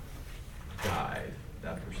were died,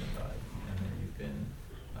 that person died, and then you've been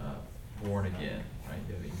born again, right?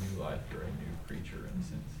 You have a new life, you're a new creature in a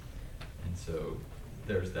sense. And so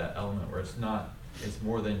there's that element where it's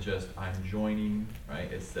more than just I'm joining, right?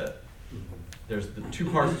 It's that there's the two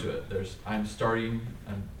parts to it. There's I'm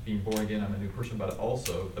being born again, I'm a new person, but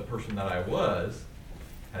also the person that I was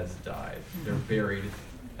has died. They're buried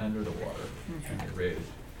under the water and they're raised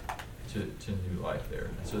to new life there.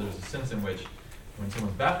 And so there's a sense in which when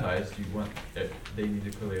someone's baptized, they need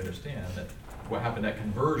to clearly understand that what happened at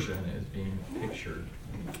conversion is being pictured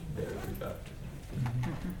there through baptism.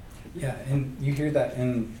 Yeah, and you hear that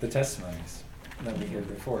in the testimonies that we heard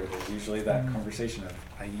before. There's usually that conversation of,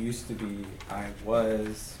 I used to be, I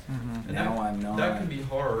was, now I'm not. That can be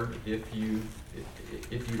hard if you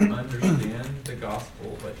understand the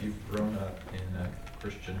gospel, but you've grown up in a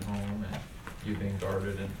Christian home and you've been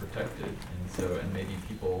guarded and protected. And maybe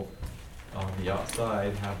people on the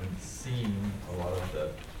outside haven't seen a lot of the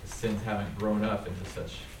sins, haven't grown up into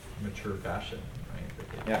such mature fashion, right?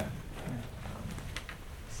 That they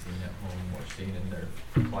seen at home or seen in their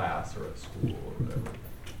class or at school or whatever.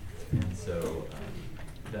 And so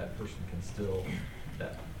that person can still,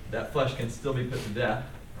 that flesh can still be put to death,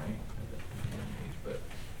 right? At that age.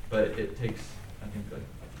 But it takes, I think like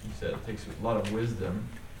you said, it takes a lot of wisdom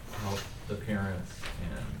to help the parents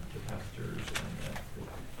and the pastors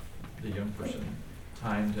and the young person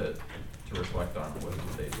time to reflect on what it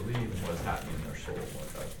is they believe and what's happening in their soul,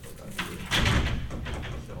 what God's doing.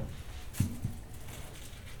 So.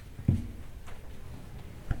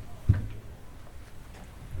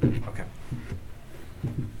 Okay.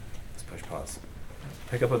 Let's push pause.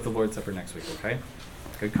 Pick up with the Lord's Supper next week, okay?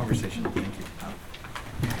 Good conversation. Thank you.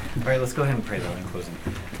 All right, let's go ahead and pray though in closing.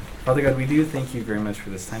 Father God, we do thank you very much for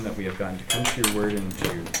this time that we have gotten to come to your word and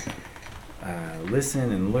to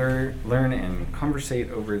listen and learn and conversate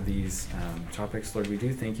over these topics. Lord, we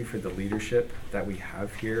do thank you for the leadership that we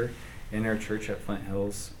have here in our church at Flint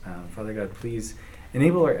Hills. Father God, please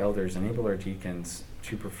enable our elders, enable our deacons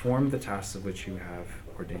to perform the tasks of which you have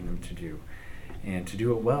ordained them to do, and to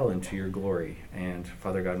do it well and to your glory. And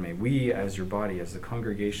Father God, may we as your body, as the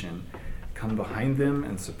congregation, come behind them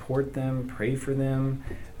and support them, pray for them,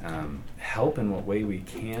 help in what way we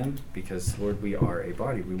can, because Lord, we are a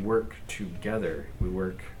body. We work together. We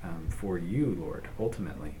work for you, Lord,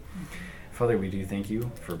 ultimately. Father, we do thank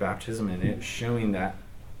you for baptism and it showing that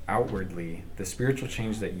outwardly the spiritual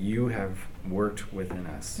change that you have worked within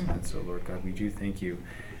us. And so, Lord God, we do thank you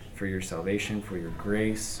for your salvation, for your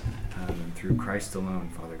grace, through Christ alone,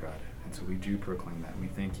 Father God. And so we do proclaim that. We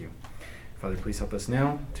thank you. Father, please help us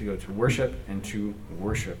now to go to worship and to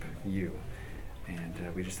worship you.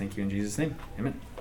 And we just thank you in Jesus' name. Amen.